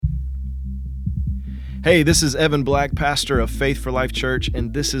Hey, this is Evan Black, pastor of Faith for Life Church,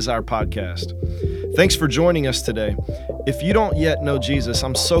 and this is our podcast. Thanks for joining us today. If you don't yet know Jesus,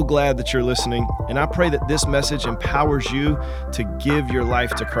 I'm so glad that you're listening, and I pray that this message empowers you to give your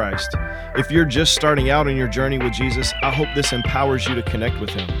life to Christ. If you're just starting out on your journey with Jesus, I hope this empowers you to connect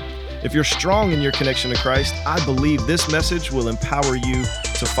with Him. If you're strong in your connection to Christ, I believe this message will empower you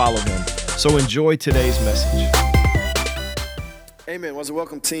to follow Him. So enjoy today's message. Amen. Well, the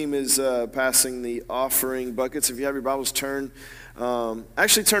welcome team is passing the offering buckets. If you have your Bibles, turn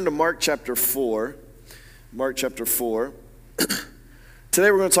to Mark chapter 4. Mark chapter 4. Today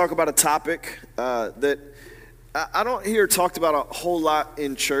we're going to talk about a topic that I don't hear talked about a whole lot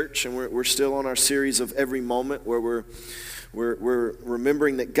in church, and we're still on our series of Every Moment, where we're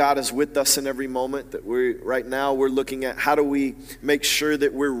remembering that God is with us in every moment. That right now we're looking at how do we make sure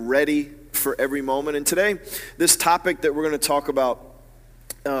that we're ready for every moment. And today, this topic that we're going to talk about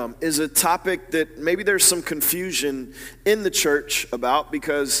is a topic that maybe there's some confusion in the church about,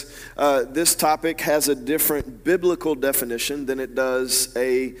 because this topic has a different biblical definition than it does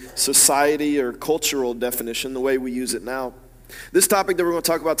a society or cultural definition, the way we use it now. This topic that we're going to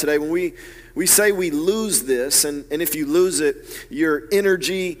talk about today, when we say we lose this, and if you lose it, your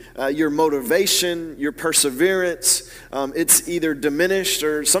energy, your motivation, your perseverance, it's either diminished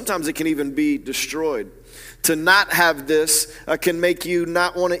or sometimes it can even be destroyed. To not have this can make you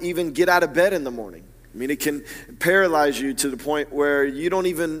not want to even get out of bed in the morning. I mean, it can paralyze you to the point where you don't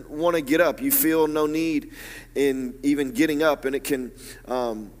even want to get up. You feel no need in even getting up, and it can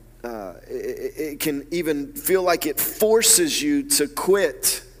even feel like it forces you to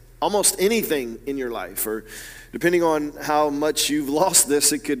quit almost anything in your life. Or depending on how much you've lost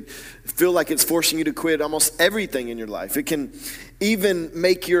this, it could feel like it's forcing you to quit almost everything in your life. It can even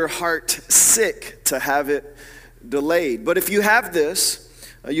make your heart sick to have it delayed. But if you have this,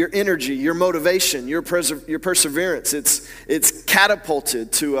 your energy, your motivation, your perseverance, it's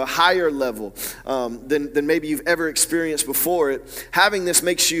catapulted to a higher level than maybe you've ever experienced before. Having this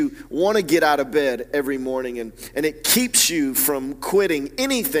makes you want to get out of bed every morning, and it keeps you from quitting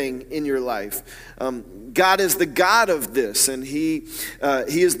anything in your life. God is the God of this, and He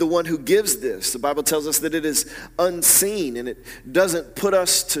is the one who gives this. The Bible tells us that it is unseen, and it doesn't put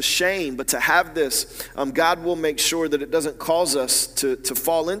us to shame. But to have this, God will make sure that it doesn't cause us to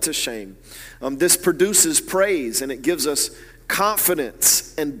fall into shame. This produces praise, and it gives us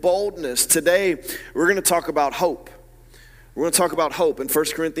confidence and boldness. Today, we're going to talk about hope. We're going to talk about hope. In 1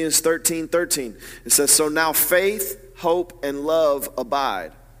 Corinthians 13:13, it says, "So now faith, hope, and love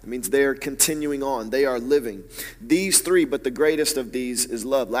abide." It means they are continuing on. They are living. These three, but the greatest of these is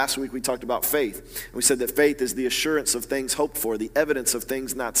love. Last week we talked about faith. We said that faith is the assurance of things hoped for, the evidence of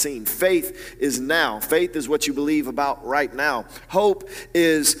things not seen. Faith is now. Faith is what you believe about right now. Hope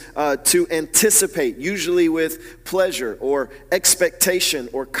is to anticipate, usually with pleasure or expectation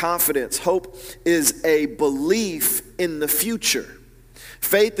or confidence. Hope is a belief in the future.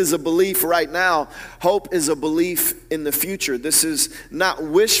 Faith is a belief right now. Hope is a belief in the future. This is not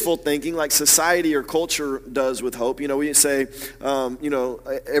wishful thinking like society or culture does with hope. You know, we say,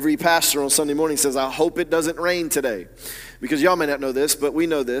 every pastor on Sunday morning says, "I hope it doesn't rain today." Because y'all may not know this, but we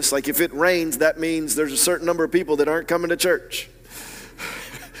know this. Like, if it rains, that means there's a certain number of people that aren't coming to church.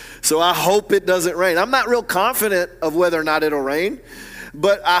 So I hope it doesn't rain. I'm not real confident of whether or not it'll rain,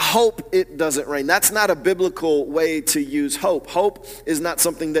 but I hope it doesn't rain. That's not a biblical way to use hope. Hope is not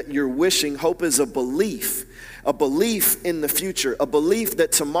something that you're wishing. Hope is a belief in the future, a belief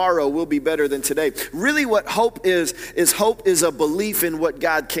that tomorrow will be better than today. Really what hope is hope is a belief in what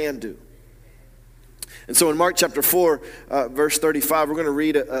God can do. And so in Mark chapter 4, verse 35, we're going to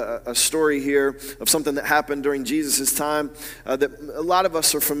read a story here of something that happened during Jesus' time that a lot of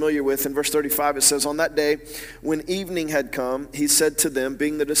us are familiar with. In verse 35, it says, "On that day, when evening had come, he said to them,"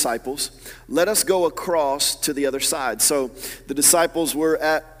 being the disciples, "Let us go across to the other side." So the disciples were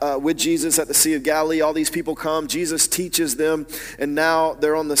with Jesus at the Sea of Galilee. All these people come. Jesus teaches them, and now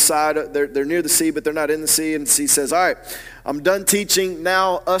they're on the side. They're near the sea, but they're not in the sea. And he says, "All right, I'm done teaching.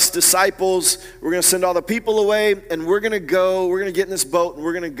 Now us disciples, we're going to send all the people away, and we're going to get in this boat, and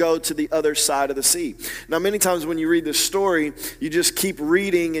we're going to go to the other side of the sea." Now, many times when you read this story, you just keep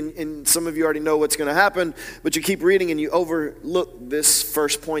reading, and some of you already know what's going to happen, but you keep reading and you overlook this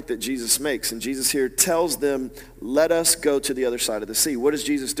first point that Jesus makes. And Jesus here tells them, "Let us go to the other side of the sea." What is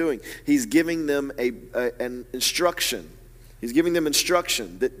Jesus doing? He's giving them an instruction. He's giving them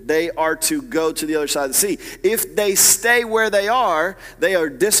instruction that they are to go to the other side of the sea. If they stay where they are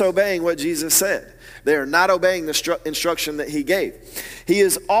disobeying what Jesus said. They are not obeying the instruction that he gave. He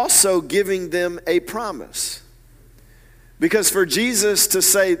is also giving them a promise. Because for Jesus to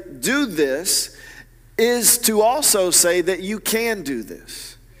say, do this, is to also say that you can do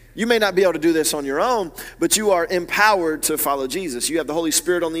this. You may not be able to do this on your own, but you are empowered to follow Jesus. You have the Holy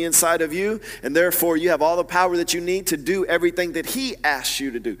Spirit on the inside of you, and therefore you have all the power that you need to do everything that he asks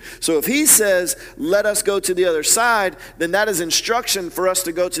you to do. So if he says, let us go to the other side, then that is instruction for us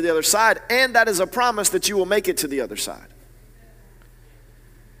to go to the other side, and that is a promise that you will make it to the other side.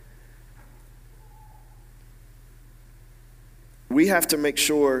 We have to make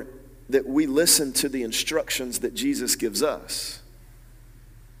sure that we listen to the instructions that Jesus gives us.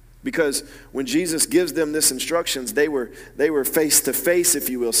 Because when Jesus gives them this instructions, they were face to face, if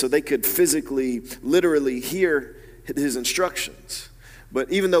you will, so they could physically, literally hear his instructions.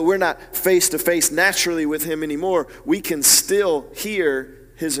 But even though we're not face to face naturally with him anymore, we can still hear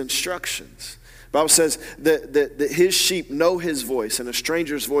his instructions. The Bible says that his sheep know his voice, and a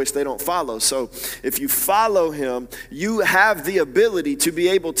stranger's voice they don't follow. So if you follow him, you have the ability to be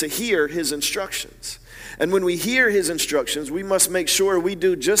able to hear his instructions. And when we hear his instructions, we must make sure we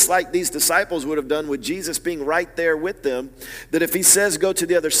do just like these disciples would have done with Jesus being right there with them, that if he says go to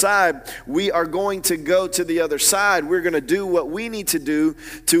the other side, we are going to go to the other side. We're going to do what we need to do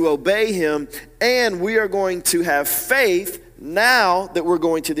to obey him, and we are going to have faith now that we're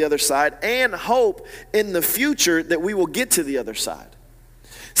going to the other side, and hope in the future that we will get to the other side.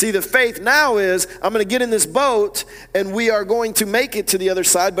 See, the faith now is, I'm going to get in this boat and we are going to make it to the other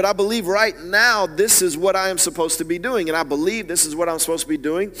side, but I believe right now this is what I am supposed to be doing, and I believe this is what I'm supposed to be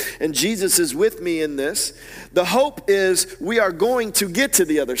doing, and Jesus is with me in this. The hope is we are going to get to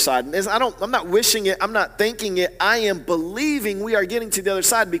the other side. And I'm not wishing it, I'm not thinking it, I am believing we are getting to the other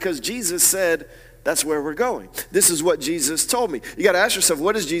side because Jesus said that's where we're going. This is what Jesus told me. You got to ask yourself,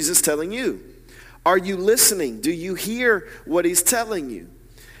 what is Jesus telling you? Are you listening? Do you hear what he's telling you?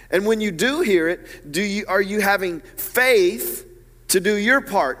 And when you do hear it, are you having faith to do your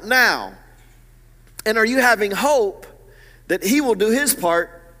part now? And are you having hope that he will do his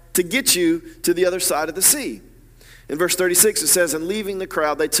part to get you to the other side of the sea? In verse 36 it says, and leaving the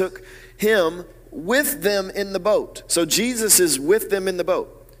crowd, they took him with them in the boat. So Jesus is with them in the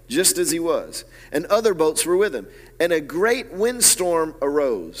boat, just as he was. And other boats were with him. And a great windstorm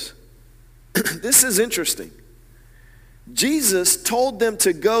arose. This is interesting. Jesus told them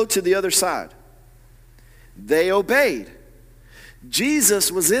to go to the other side. They obeyed.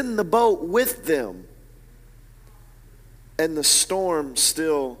 Jesus was in the boat with them, and the storm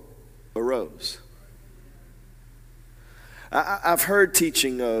still arose. I've heard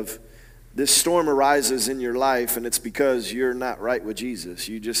teaching of this storm arises in your life, and it's because you're not right with Jesus.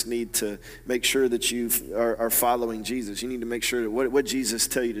 You just need to make sure that you are following Jesus. You need to make sure that what Jesus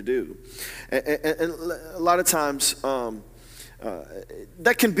tell you to do. And a lot of times,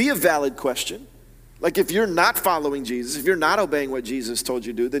 that can be a valid question. Like if you're not following Jesus, if you're not obeying what Jesus told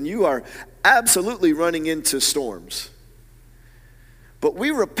you to do, then you are absolutely running into storms. But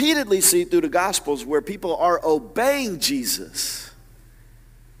we repeatedly see through the Gospels where people are obeying Jesus,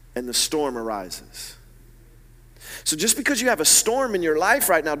 and the storm arises. So just because you have a storm in your life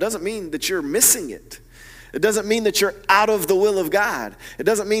right now doesn't mean that you're missing it. It doesn't mean that you're out of the will of God. It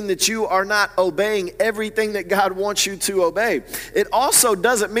doesn't mean that you are not obeying everything that God wants you to obey. It also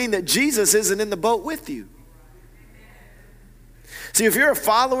doesn't mean that Jesus isn't in the boat with you. See, if you're a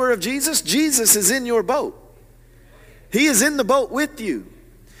follower of Jesus, Jesus is in your boat. He is in the boat with you.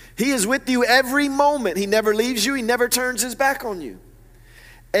 He is with you every moment. He never leaves you. He never turns his back on you.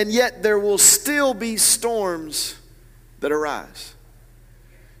 And yet there will still be storms that arise.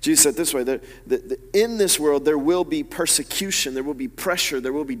 Jesus said this way, that in this world there will be persecution, there will be pressure,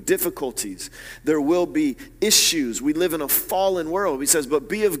 there will be difficulties, there will be issues. We live in a fallen world. He says, but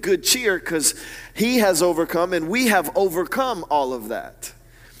be of good cheer because he has overcome and we have overcome all of that.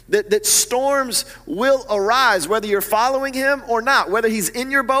 That storms will arise whether you're following him or not, whether he's in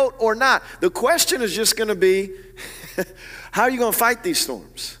your boat or not. The question is just going to be, how are you going to fight these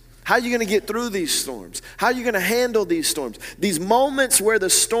storms? How are you going to get through these storms? How are you going to handle these storms? These moments where the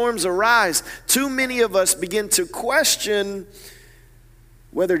storms arise, too many of us begin to question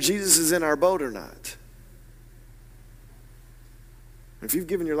whether Jesus is in our boat or not. If you've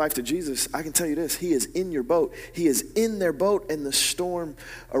given your life to Jesus, I can tell you this, he is in your boat. He is in their boat and the storm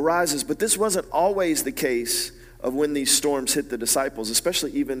arises. But this wasn't always the case of when these storms hit the disciples,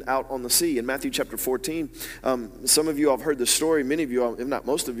 especially even out on the sea. In Matthew chapter 14, some of you have heard the story, many of you, if not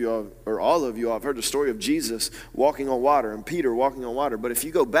most of you, or all of you, have heard the story of Jesus walking on water and Peter walking on water. But if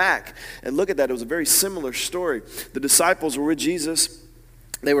you go back and look at that, it was a very similar story. The disciples were with Jesus.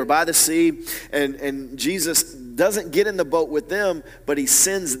 They were by the sea, and Jesus doesn't get in the boat with them, but he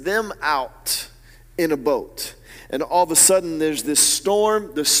sends them out in a boat. And all of a sudden there's this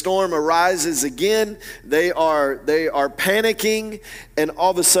storm. The storm arises again. They are panicking. And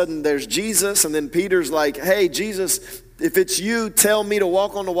all of a sudden there's Jesus. And then Peter's like, hey, Jesus, if it's you, tell me to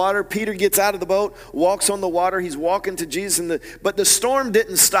walk on the water. Peter gets out of the boat, walks on the water. He's walking to Jesus. But the storm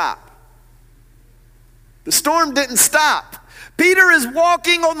didn't stop. The storm didn't stop. Peter is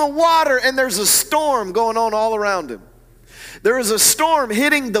walking on the water and there's a storm going on all around him. There is a storm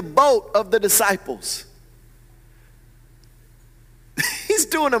hitting the boat of the disciples. He's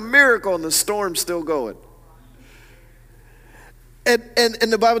doing a miracle and the storm's still going. And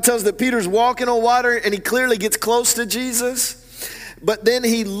the Bible tells us that Peter's walking on water and he clearly gets close to Jesus. But then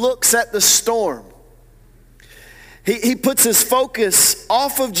he looks at the storm. He puts his focus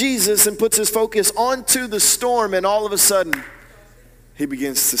off of Jesus and puts his focus onto the storm, and all of a sudden he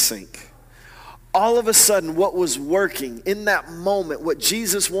begins to sink. All of a sudden, what was working in that moment, what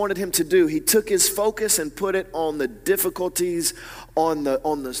Jesus wanted him to do, he took his focus and put it on the difficulties, on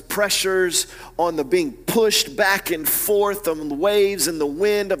the pressures, on the being pushed back and forth, on the waves and the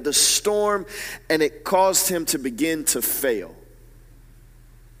wind of the storm, and it caused him to begin to fail.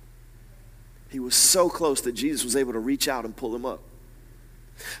 He was so close that Jesus was able to reach out and pull him up.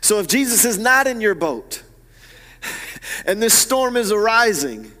 So if Jesus is not in your boat, and this storm is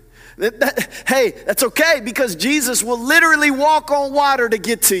arising, hey, that's okay, because Jesus will literally walk on water to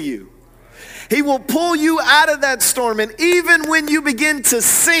get to you. He will pull you out of that storm, and even when you begin to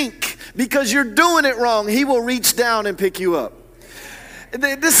sink because you're doing it wrong, he will reach down and pick you up.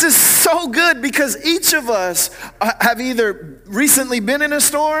 This is so good because each of us have either recently been in a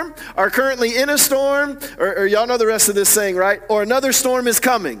storm, are currently in a storm, or y'all know the rest of this saying, right? Or another storm is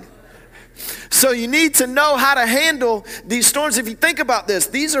coming. So you need to know how to handle these storms. If you think about this,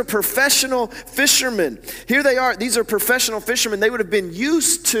 these are professional fishermen. Here they are. These are professional fishermen. They would have been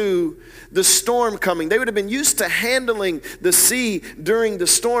used to the storm coming. They would have been used to handling the sea during the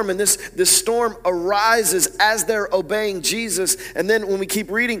storm. And this storm arises as they're obeying Jesus. And then when we keep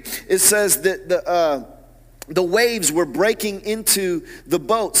reading, it says that the waves were breaking into the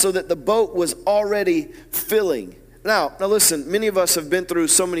boat so that the boat was already filling. Now listen, many of us have been through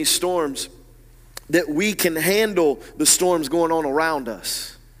so many storms that we can handle the storms going on around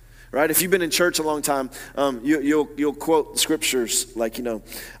us, right? If you've been in church a long time, you'll quote scriptures like,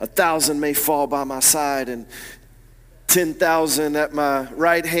 1,000 may fall by my side and 10,000 at my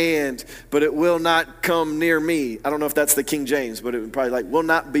right hand, but it will not come near me. I don't know if that's the King James, but it would probably like, will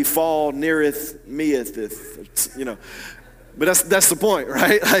not befall neareth meeth, But that's the point,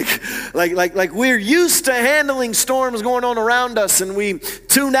 right? Like we're used to handling storms going on around us, and we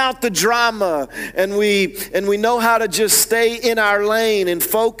tune out the drama, and we know how to just stay in our lane and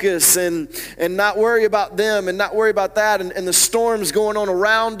focus and not worry about them and not worry about that, and the storms going on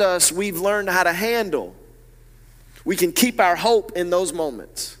around us, we've learned how to handle. We can keep our hope in those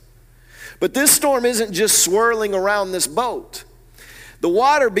moments. But this storm isn't just swirling around this boat. The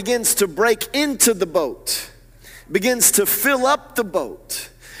water begins to break into the boat. Begins to fill up the boat.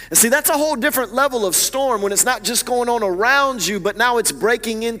 And see, that's a whole different level of storm when it's not just going on around you, but now it's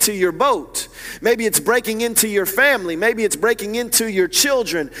breaking into your boat. Maybe it's breaking into your family. Maybe it's breaking into your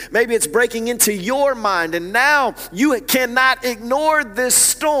children. Maybe it's breaking into your mind. And now you cannot ignore this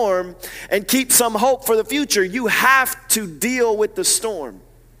storm and keep some hope for the future. You have to deal with the storm.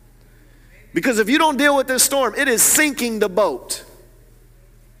 Because if you don't deal with this storm, it is sinking the boat.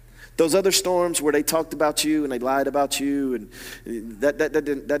 Those other storms where they talked about you and they lied about you, and that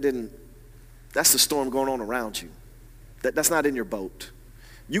didn't. That's the storm going on around you. That's not in your boat.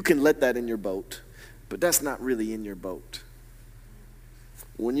 You can let that in your boat, but that's not really in your boat.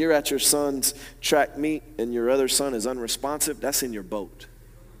 When you're at your son's track meet and your other son is unresponsive, that's in your boat.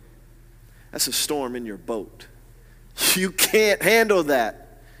 That's a storm in your boat. You can't handle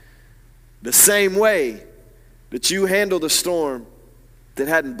that the same way that you handle the storm that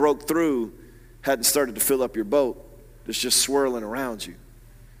hadn't broke through, hadn't started to fill up your boat, that's just swirling around you.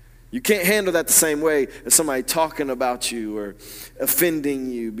 You can't handle that the same way as somebody talking about you or offending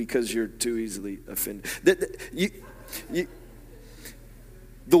you because you're too easily offended.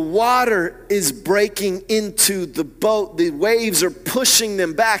 The water is breaking into the boat. The waves are pushing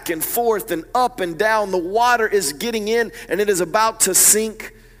them back and forth and up and down. The water is getting in and it is about to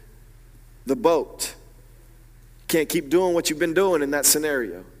sink the boat. Can't keep doing what you've been doing in that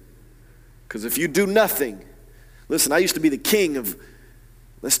scenario. Because if you do nothing, listen, I used to be the king of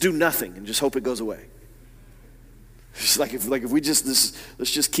let's do nothing and just hope it goes away. It's like if we just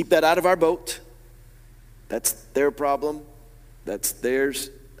let's just keep that out of our boat. That's their problem. That's theirs.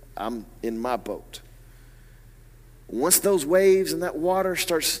 I'm in my boat. Once those waves and that water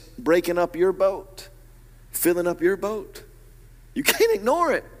starts breaking up your boat, filling up your boat, you can't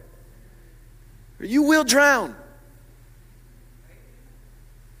ignore it, or you will drown.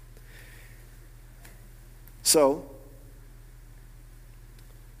 So,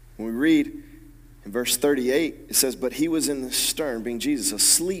 when we read in verse 38, it says, but he was in the stern, being Jesus,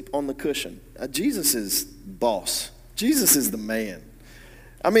 asleep on the cushion. Jesus is boss. Jesus is the man.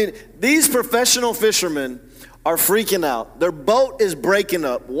 I mean, these professional fishermen are freaking out. Their boat is breaking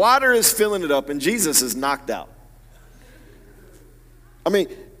up. Water is filling it up, and Jesus is knocked out. I mean,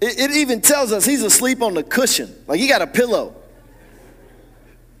 it even tells us he's asleep on the cushion. Like he got a pillow.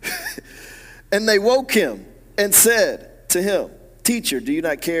 And they woke him and said to him, teacher, do you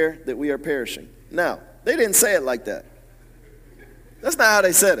not care that we are perishing? Now, they didn't say it like that. That's not how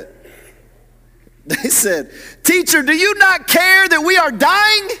they said it. They said, teacher, do you not care that we are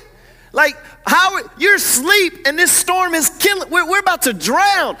dying? Like, how you're asleep and this storm is killing, we're about to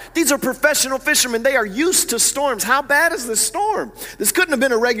drown. These are professional fishermen. They are used to storms. How bad is this storm? This couldn't have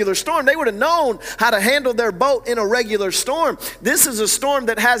been a regular storm. They would have known how to handle their boat in a regular storm. This is a storm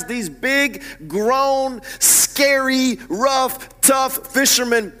that has these big, grown, scary, rough, tough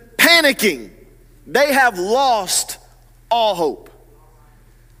fishermen panicking. They have lost all hope.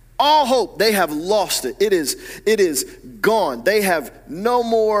 All hope, they have lost it. It is gone. They have no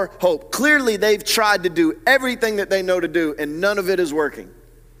more hope. Clearly, they've tried to do everything that they know to do, and none of it is working.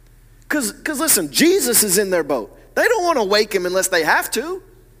 Because listen, Jesus is in their boat. They don't want to wake him unless they have to.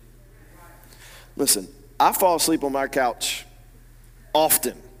 Listen, I fall asleep on my couch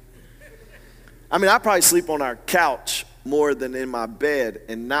often. I mean, I probably sleep on our couch more than in my bed,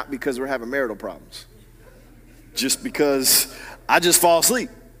 and not because we're having marital problems. Just because I just fall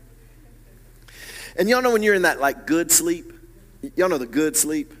asleep. And y'all know when you're in that like good sleep? Y'all know the good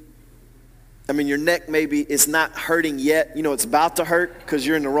sleep? I mean, your neck maybe it's not hurting yet. You know, it's about to hurt because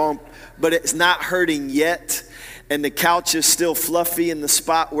you're in the wrong, but it's not hurting yet. And the couch is still fluffy in the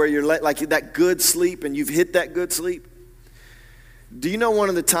spot where you're like that good sleep, and you've hit that good sleep. Do you know one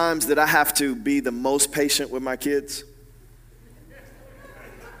of the times that I have to be the most patient with my kids?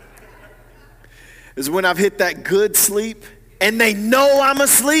 Is when I've hit that good sleep and they know I'm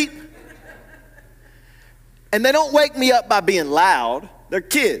asleep. And they don't wake me up by being loud. They're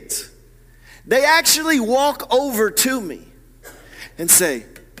kids. They actually walk over to me and say,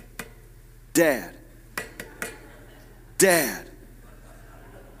 Dad, Dad.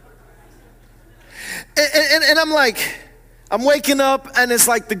 And I'm like, I'm waking up, and it's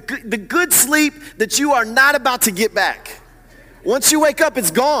like the good sleep that you are not about to get back. Once you wake up,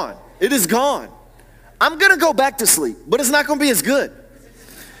 it's gone. It is gone. I'm going to go back to sleep, but it's not going to be as good.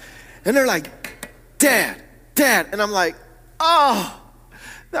 And they're like, Dad. Dad, and I'm like, oh,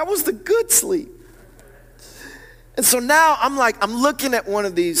 that was the good sleep. And so now I'm looking at one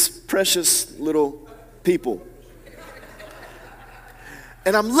of these precious little people.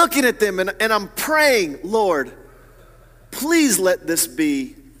 And I'm looking at them and I'm praying, Lord, please let this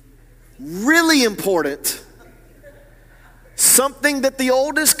be really important. Something that the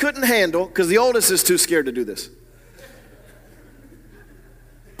oldest couldn't handle, because the oldest is too scared to do this.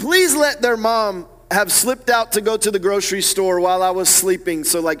 Please let their mom have slipped out to go to the grocery store while I was sleeping,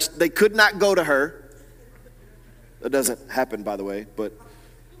 so like they could not go to her. That doesn't happen, by the way, but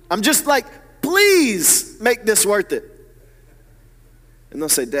I'm just like, please make this worth it. And they'll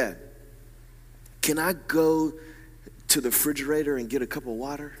say, Dad, can I go to the refrigerator and get a cup of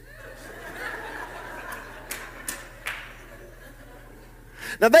water?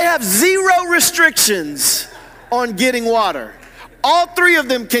 Now they have zero restrictions on getting water. All three of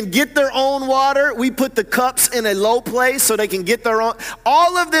them can get their own water. We put the cups in a low place so they can get their own.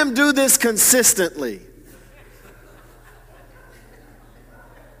 All of them do this consistently.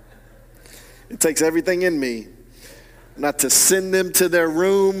 It takes everything in me not to send them to their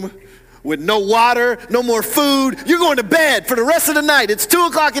room with no water, no more food. You're going to bed for the rest of the night. It's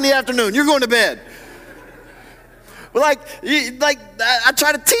 2:00 in the afternoon. You're going to bed. But I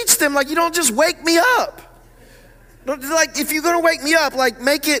try to teach them, like, you don't just wake me up. Like, if you're going to wake me up, like,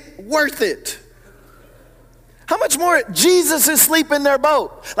 make it worth it. How much more Jesus is asleep in their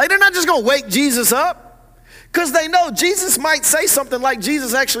boat? Like, they're not just going to wake Jesus up, because they know Jesus might say something like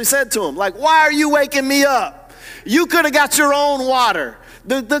Jesus actually said to him. Like, why are you waking me up? You could have got your own water.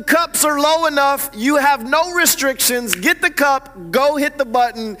 The cups are low enough. You have no restrictions. Get the cup, go hit the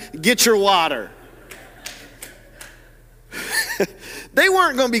button, get your water. They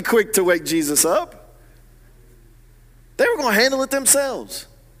weren't going to be quick to wake Jesus up. They were going to handle it themselves.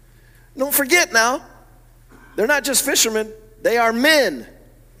 Don't forget now, they're not just fishermen, they are men.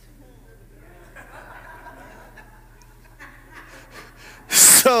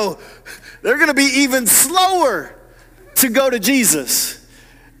 So they're going to be even slower to go to Jesus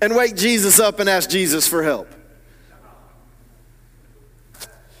and wake Jesus up and ask Jesus for help.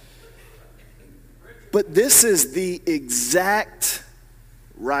 But this is the exact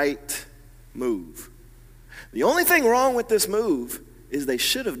right move. The only thing wrong with this move is they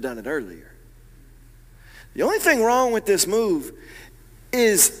should have done it earlier. The only thing wrong with this move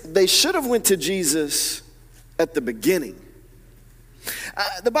is they should have went to Jesus at the beginning.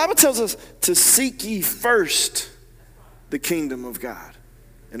 The Bible tells us to seek ye first the kingdom of God,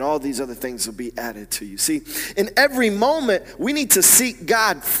 and all these other things will be added to you. See, in every moment, we need to seek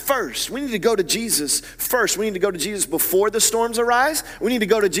God first. We need to go to Jesus first. We need to go to Jesus before the storms arise. We need to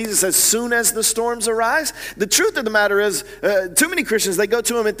go to Jesus as soon as the storms arise. The truth of the matter is, too many Christians, they go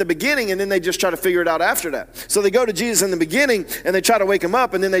to him at the beginning and then they just try to figure it out after that. So they go to Jesus in the beginning and they try to wake him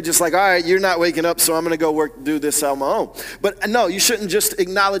up, and then they just like, all right, you're not waking up, so I'm going to go do this on my own. But no, you shouldn't just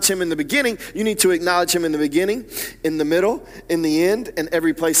acknowledge him in the beginning. You need to acknowledge him in the beginning, in the middle, in the end, and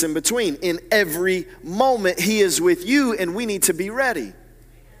every place in between. In every moment, he is with you, and we need to be ready.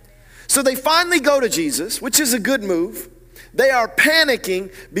 So they finally go to Jesus, which is a good move. They are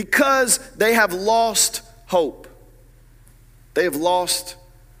panicking because they have lost hope. They have lost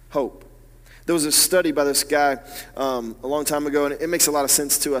hope. There was a study by this guy a long time ago, and it makes a lot of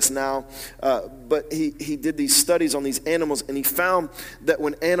sense to us now. But he did these studies on these animals, and he found that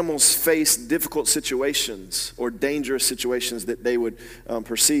when animals face difficult situations or dangerous situations that they would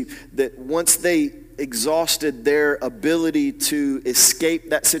perceive, that once they exhausted their ability to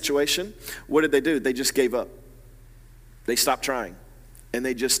escape that situation, what did they do? They just gave up. They stopped trying, and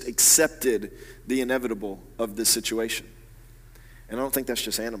they just accepted the inevitable of the situation. And I don't think that's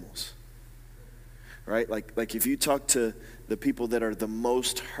just animals. Right? Like if you talk to the people that are the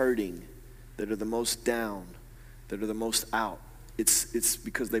most hurting, that are the most down, that are the most out, it's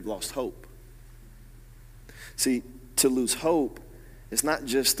because they've lost hope. See, to lose hope, it's not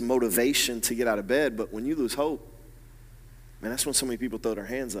just the motivation to get out of bed, but when you lose hope, man, that's when so many people throw their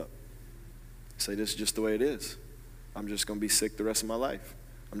hands up. Say, this is just the way it is. I'm just going to be sick the rest of my life.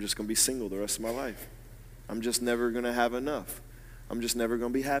 I'm just going to be single the rest of my life. I'm just never going to have enough. I'm just never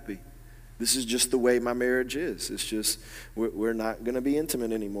going to be happy. This is just the way my marriage is. It's just, we're not going to be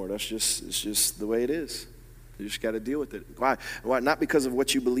intimate anymore. It's just the way it is. You just got to deal with it. Why? Not because of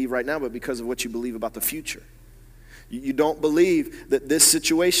what you believe right now, but because of what you believe about the future. You don't believe that this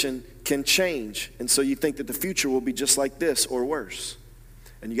situation can change, and so you think that the future will be just like this or worse.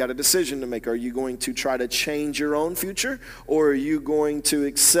 And you got a decision to make. Are you going to try to change your own future, or are you going to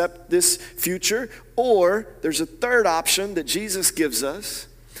accept this future? Or there's a third option that Jesus gives us,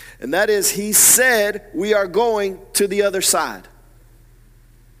 and that is, he said we are going to the other side.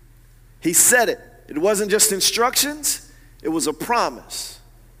 He said it. It wasn't just instructions, it was a promise.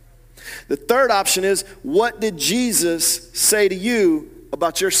 The third option is, what did Jesus say to you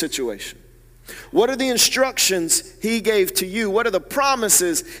about your situation? What are the instructions he gave to you? What are the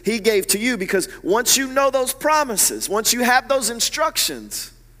promises he gave to you? Because once you know those promises, once you have those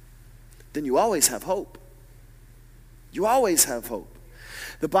instructions, then you always have hope. You always have hope.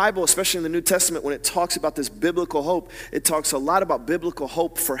 The Bible, especially in the New Testament, when it talks about this biblical hope, it talks a lot about biblical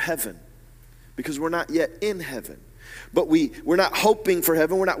hope for heaven, because we're not yet in heaven. But we're not hoping for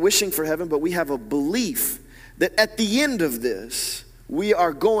heaven, we're not wishing for heaven, but we have a belief that at the end of this, we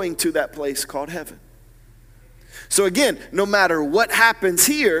are going to that place called heaven. So again, no matter what happens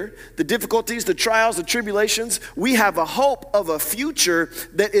here, the difficulties, the trials, the tribulations, we have a hope of a future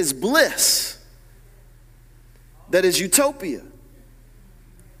that is bliss, that is utopia.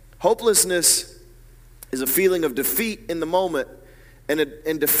 Hopelessness is a feeling of defeat in the moment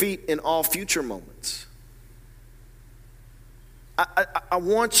and defeat in all future moments. I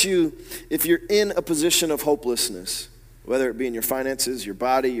want you, if you're in a position of hopelessness, whether it be in your finances, your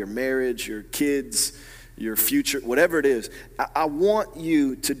body, your marriage, your kids, your future, whatever it is, I want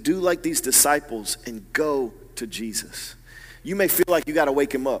you to do like these disciples and go to Jesus. You may feel like you got to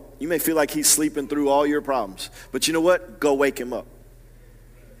wake him up. You may feel like he's sleeping through all your problems. But you know what? Go wake him up.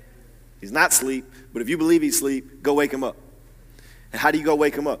 He's not asleep, but if you believe he's asleep, go wake him up. And how do you go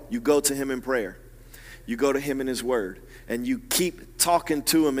wake him up? You go to him in prayer. You go to him in his word. And you keep talking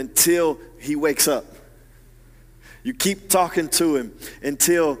to him until he wakes up. You keep talking to him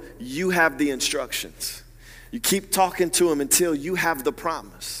until you have the instructions. You keep talking to him until you have the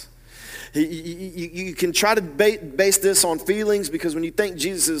promise. You can try to base this on feelings, because when you think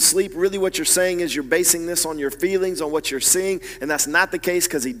Jesus is asleep, really what you're saying is you're basing this on your feelings, on what you're seeing, and that's not the case,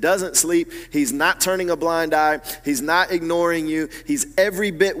 because he doesn't sleep. He's not turning a blind eye. He's not ignoring you. He's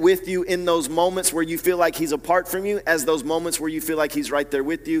every bit with you in those moments where you feel like he's apart from you, as those moments where you feel like he's right there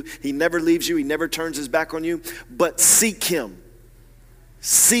with you. He never leaves you. He never turns his back on you. But seek him.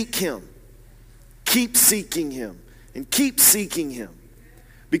 Seek him. Keep seeking him, and keep seeking him.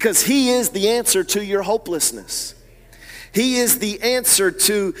 Because he is the answer to your hopelessness. He is the answer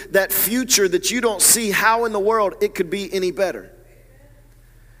to that future that you don't see how in the world it could be any better.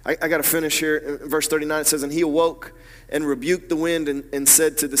 I got to finish here. In verse 39, it says, and he awoke and rebuked the wind and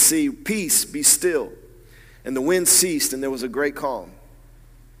said to the sea, peace, be still. And the wind ceased, and there was a great calm.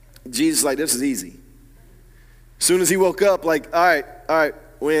 Jesus is like, this is easy. As soon as he woke up, like, all right,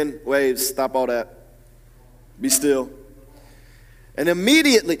 wind, waves, stop all that. Be still. And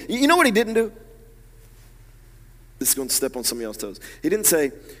immediately, you know what he didn't do? This is going to step on some of y'all's toes. He didn't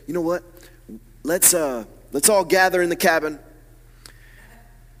say, you know what? Let's all gather in the cabin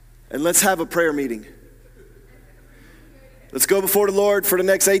and let's have a prayer meeting. Let's go before the Lord for the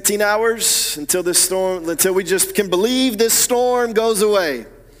next 18 hours until we just can believe this storm goes away.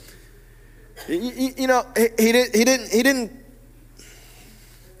 You know, he didn't.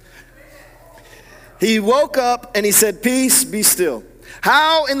 He woke up and he said, peace, be still.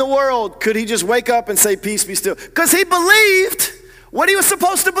 How in the world could he just wake up and say, peace, be still? Because he believed what he was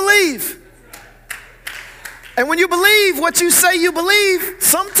supposed to believe. And when you believe what you say you believe,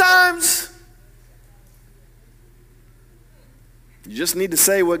 sometimes you just need to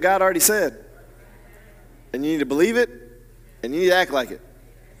say what God already said. And you need to believe it, and you need to act like it.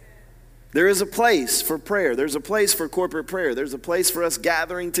 There is a place for prayer. There's a place for corporate prayer. There's a place for us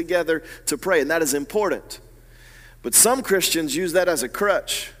gathering together to pray, and that is important. But some Christians use that as a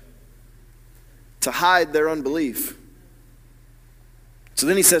crutch to hide their unbelief. So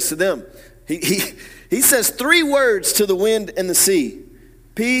then he says to them, he says 3 words to the wind and the sea,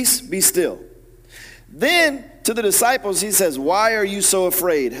 peace, be still. Then to the disciples he says, why are you so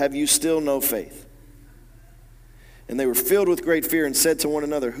afraid? Have you still no faith? And they were filled with great fear and said to one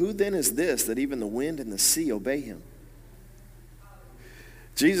another, who then is this that even the wind and the sea obey him?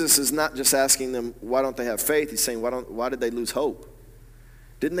 Jesus is not just asking them, why don't they have faith? He's saying, why did they lose hope?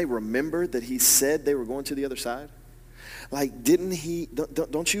 Didn't they remember that he said they were going to the other side? Like,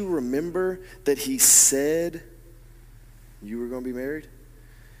 don't you remember that he said you were going to be married?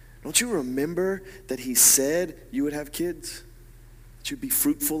 Don't you remember that he said you would have kids? That you'd be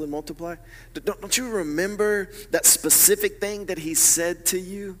fruitful and multiply? Don't you remember that specific thing that he said to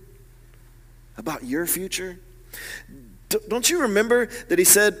you about your future? Don't you remember that he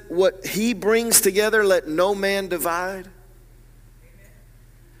said, what he brings together, let no man divide?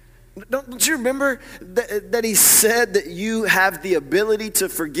 Don't you remember that he said that you have the ability to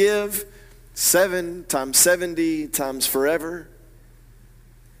forgive 7 times 70 times forever?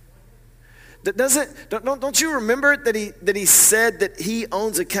 Don't you remember that he said that he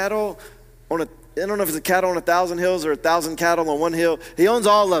owns a cattle on I don't know if it's a cattle on 1,000 hills or 1,000 cattle on one hill. He owns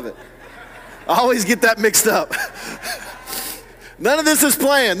all of it. I always get that mixed up. None of this is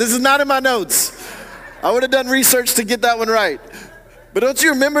planned. This is not in my notes. I would have done research to get that one right. But don't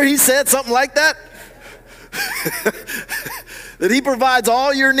you remember he said something like that? That he provides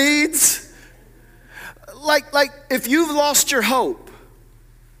all your needs? Like if you've lost your hope,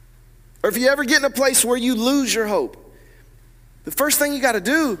 or if you ever get in a place where you lose your hope, the first thing you got to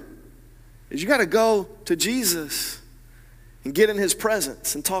do is you got to go to Jesus and get in his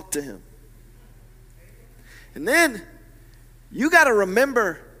presence and talk to him. And then you got to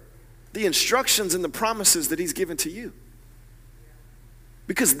remember the instructions and the promises that he's given to you.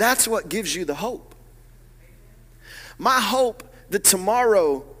 Because that's what gives you the hope. My hope that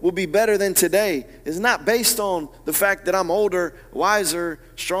tomorrow will be better than today is not based on the fact that I'm older, wiser,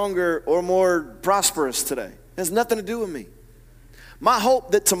 stronger, or more prosperous today. It has nothing to do with me. My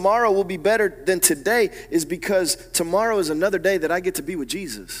hope that tomorrow will be better than today is because tomorrow is another day that I get to be with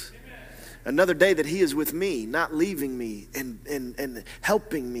Jesus. Another day that he is with me, not leaving me and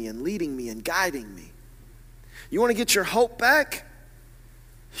helping me and leading me and guiding me. You want to get your hope back?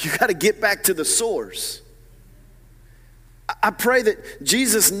 You got to get back to the source. I pray that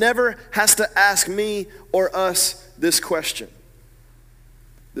Jesus never has to ask me or us this question.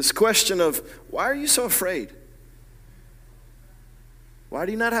 This question of, why are you so afraid? Why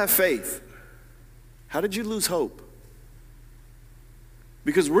do you not have faith? How did you lose hope?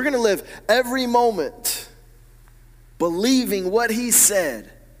 Because we're going to live every moment believing what he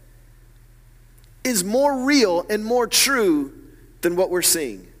said is more real and more true than what we're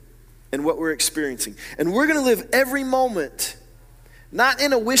seeing. and what we're experiencing. And we're going to live every moment not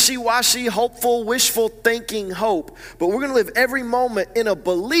in a wishy-washy, hopeful, wishful thinking hope, but we're going to live every moment in a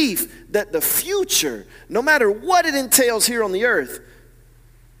belief that the future, no matter what it entails here on the earth,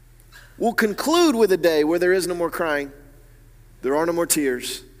 will conclude with a day where there is no more crying, there are no more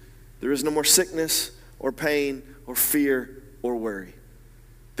tears, there is no more sickness or pain or fear or worry.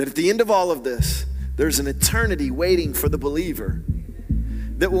 That at the end of all of this, there's an eternity waiting for the believer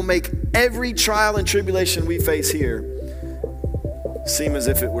that will make every trial and tribulation we face here seem as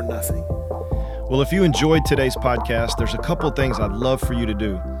if it were nothing. Well, if you enjoyed today's podcast, there's a couple things I'd love for you to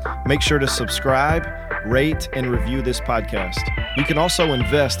do. Make sure to subscribe, rate, and review this podcast. You can also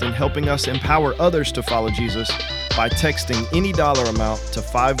invest in helping us empower others to follow Jesus by texting any dollar amount to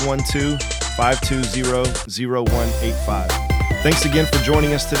 512-520-0185. Thanks again for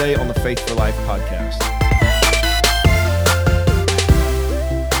joining us today on the Faith for Life podcast.